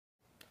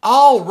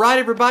All right,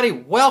 everybody,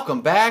 welcome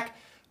back.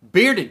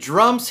 Bearded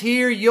Drums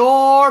here,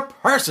 your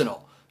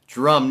personal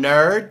drum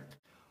nerd.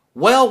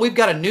 Well, we've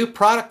got a new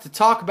product to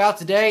talk about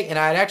today, and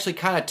I had actually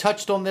kind of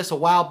touched on this a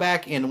while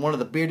back in one of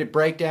the Bearded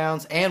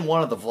Breakdowns and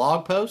one of the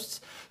vlog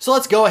posts. So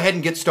let's go ahead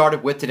and get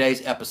started with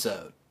today's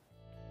episode.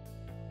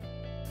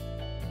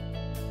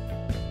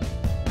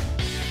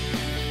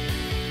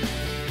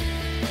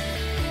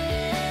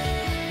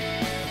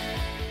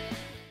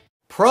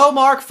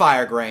 Promark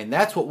Firegrain,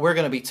 that's what we're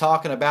going to be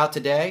talking about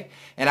today.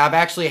 And I've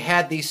actually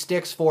had these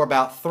sticks for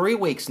about 3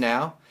 weeks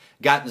now.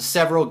 Gotten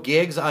several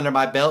gigs under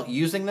my belt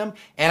using them.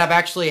 And I've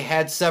actually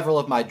had several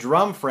of my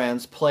drum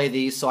friends play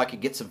these so I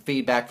could get some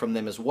feedback from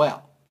them as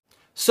well.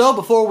 So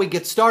before we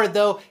get started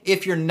though,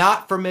 if you're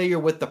not familiar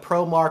with the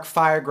Promark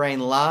Firegrain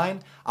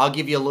line, I'll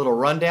give you a little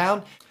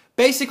rundown.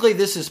 Basically,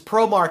 this is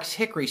Promark's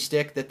hickory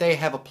stick that they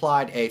have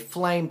applied a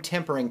flame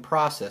tempering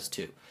process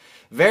to.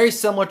 Very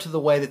similar to the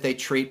way that they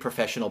treat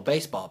professional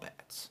baseball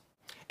bats.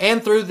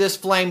 And through this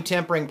flame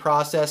tempering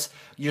process,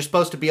 you're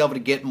supposed to be able to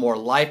get more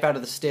life out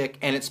of the stick,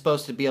 and it's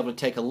supposed to be able to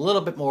take a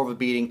little bit more of a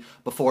beating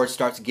before it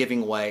starts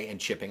giving way and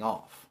chipping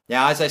off.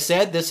 Now, as I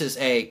said, this is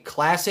a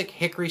classic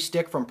hickory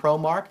stick from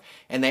Promark,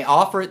 and they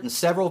offer it in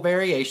several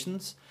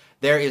variations.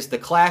 There is the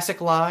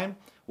classic line,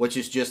 which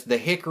is just the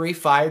hickory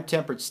fire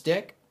tempered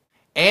stick,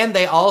 and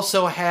they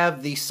also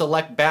have the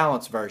select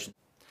balance version.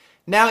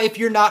 Now, if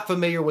you're not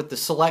familiar with the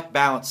Select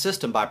Balance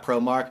system by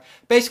Promark,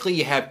 basically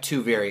you have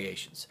two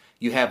variations.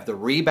 You have the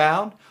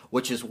rebound,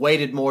 which is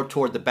weighted more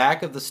toward the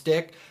back of the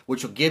stick,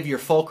 which will give your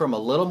fulcrum a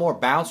little more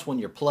bounce when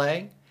you're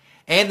playing.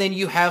 And then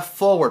you have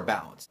forward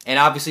balance. And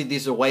obviously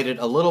these are weighted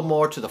a little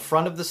more to the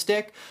front of the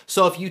stick.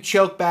 So if you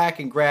choke back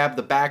and grab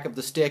the back of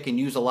the stick and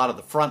use a lot of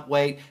the front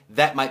weight,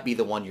 that might be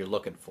the one you're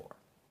looking for.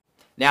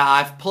 Now,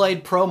 I've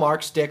played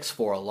Promark sticks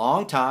for a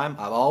long time.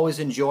 I've always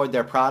enjoyed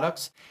their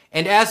products.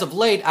 And as of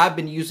late, I've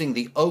been using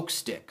the oak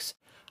sticks.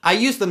 I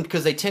use them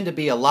because they tend to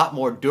be a lot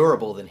more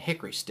durable than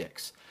hickory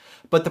sticks.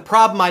 But the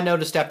problem I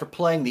noticed after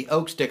playing the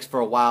oak sticks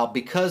for a while,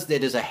 because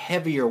it is a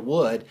heavier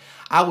wood,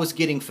 I was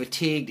getting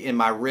fatigued in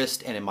my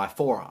wrist and in my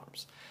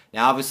forearms.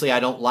 Now, obviously, I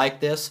don't like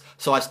this,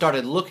 so I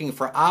started looking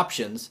for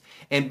options.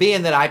 And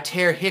being that I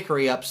tear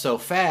hickory up so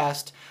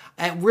fast,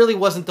 it really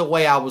wasn't the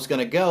way I was going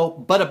to go,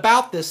 but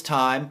about this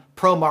time,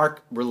 Promark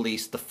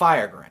released the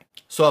Firegrain.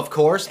 So of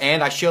course,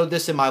 and I showed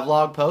this in my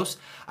vlog post,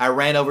 I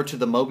ran over to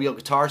the Mobile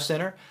Guitar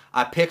Center,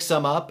 I picked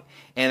some up,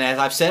 and as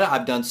I've said,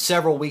 I've done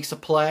several weeks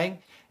of playing,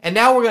 and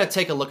now we're going to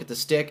take a look at the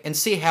stick and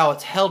see how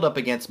it's held up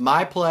against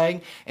my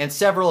playing and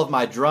several of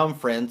my drum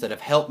friends that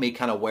have helped me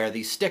kind of wear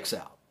these sticks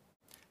out.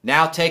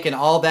 Now, taking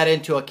all that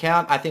into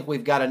account, I think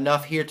we've got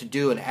enough here to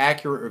do an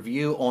accurate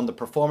review on the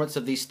performance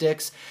of these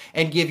sticks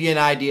and give you an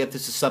idea if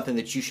this is something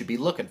that you should be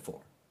looking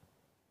for.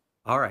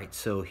 Alright,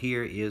 so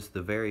here is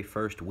the very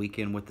first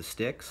weekend with the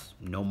sticks.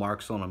 No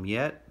marks on them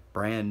yet,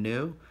 brand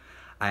new.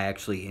 I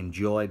actually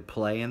enjoyed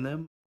playing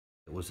them.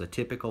 It was a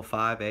typical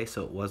 5A,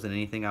 so it wasn't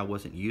anything I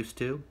wasn't used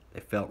to. They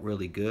felt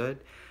really good.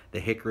 The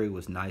hickory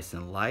was nice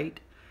and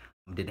light.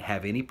 Didn't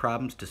have any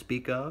problems to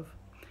speak of.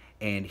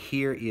 And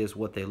here is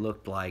what they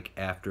looked like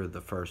after the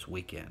first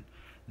weekend.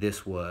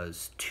 This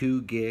was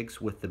 2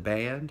 gigs with the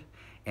band,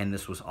 and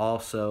this was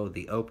also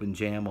the open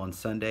jam on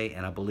Sunday,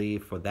 and I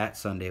believe for that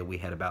Sunday we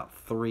had about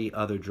 3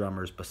 other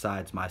drummers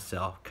besides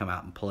myself come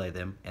out and play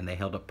them, and they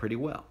held up pretty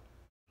well.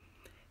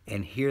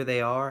 And here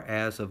they are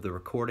as of the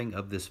recording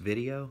of this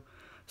video.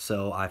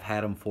 So I've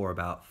had them for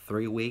about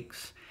 3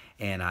 weeks,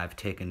 and I've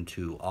taken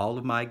to all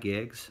of my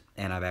gigs,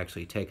 and I've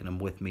actually taken them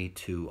with me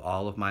to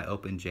all of my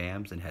open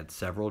jams and had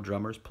several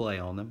drummers play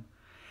on them.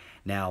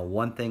 Now,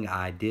 one thing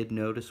I did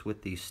notice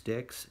with these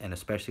sticks, and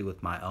especially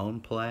with my own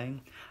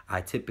playing,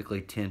 I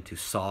typically tend to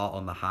saw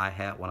on the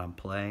hi-hat when I'm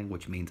playing,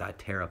 which means I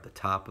tear up the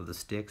top of the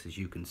sticks, as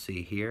you can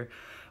see here.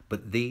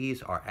 But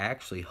these are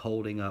actually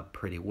holding up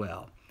pretty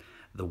well.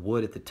 The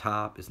wood at the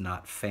top is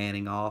not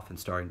fanning off and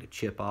starting to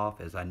chip off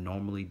as I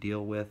normally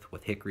deal with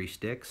hickory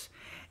sticks.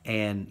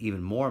 And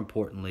even more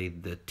importantly,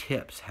 the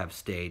tips have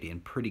stayed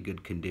in pretty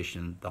good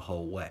condition the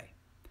whole way.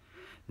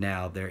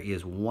 Now, there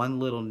is one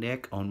little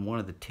nick on one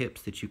of the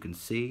tips that you can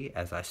see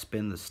as I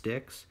spin the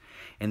sticks,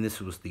 and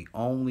this was the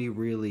only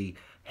really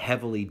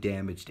heavily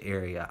damaged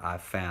area I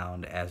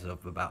found as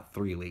of about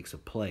 3 weeks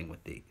of playing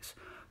with these.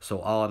 So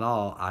all in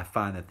all, I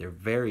find that they're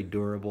very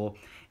durable,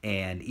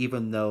 and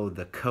even though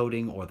the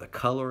coating or the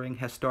coloring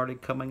has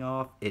started coming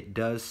off, it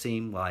does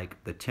seem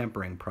like the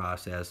tempering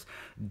process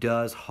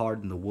does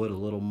harden the wood a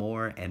little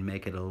more and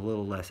make it a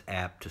little less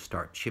apt to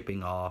start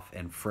chipping off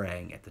and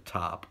fraying at the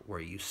top where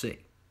you see.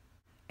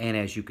 And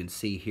as you can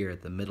see here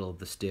at the middle of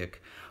the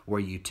stick,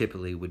 where you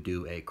typically would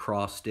do a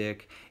cross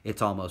stick,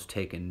 it's almost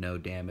taken no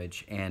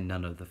damage and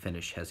none of the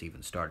finish has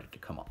even started to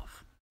come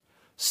off.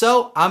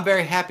 So, I'm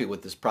very happy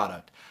with this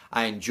product.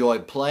 I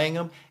enjoyed playing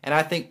them, and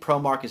I think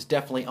Promark is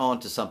definitely on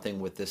to something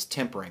with this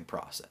tempering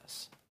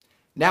process.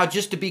 Now,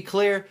 just to be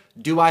clear,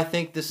 do I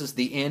think this is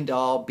the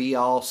end-all,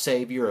 be-all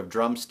savior of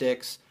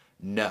drumsticks?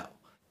 No.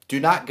 Do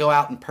not go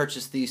out and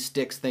purchase these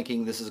sticks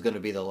thinking this is going to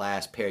be the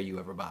last pair you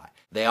ever buy.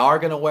 They are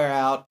going to wear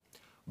out.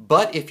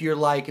 But if you're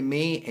like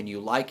me and you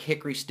like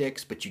hickory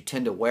sticks, but you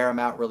tend to wear them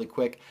out really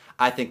quick,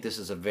 I think this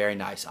is a very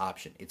nice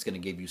option. It's going to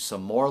give you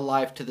some more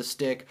life to the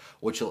stick,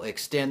 which will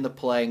extend the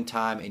playing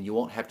time, and you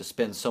won't have to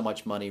spend so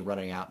much money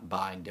running out and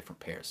buying different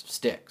pairs of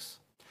sticks.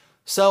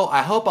 So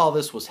I hope all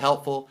this was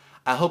helpful.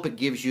 I hope it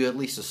gives you at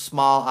least a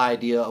small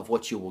idea of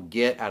what you will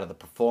get out of the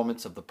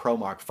performance of the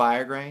Promark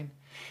Firegrain.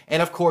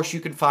 And of course, you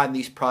can find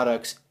these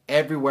products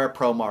everywhere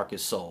Promark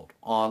is sold,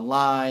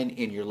 online,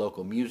 in your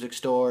local music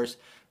stores,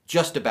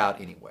 just about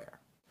anywhere.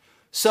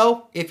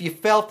 So if you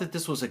felt that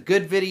this was a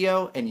good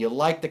video and you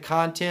liked the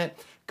content,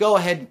 go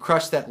ahead and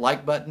crush that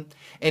like button.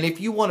 And if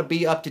you want to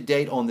be up to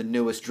date on the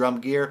newest drum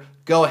gear,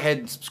 go ahead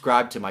and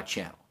subscribe to my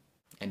channel.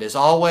 And as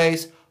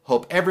always,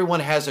 hope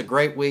everyone has a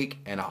great week,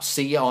 and I'll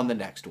see you on the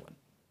next one.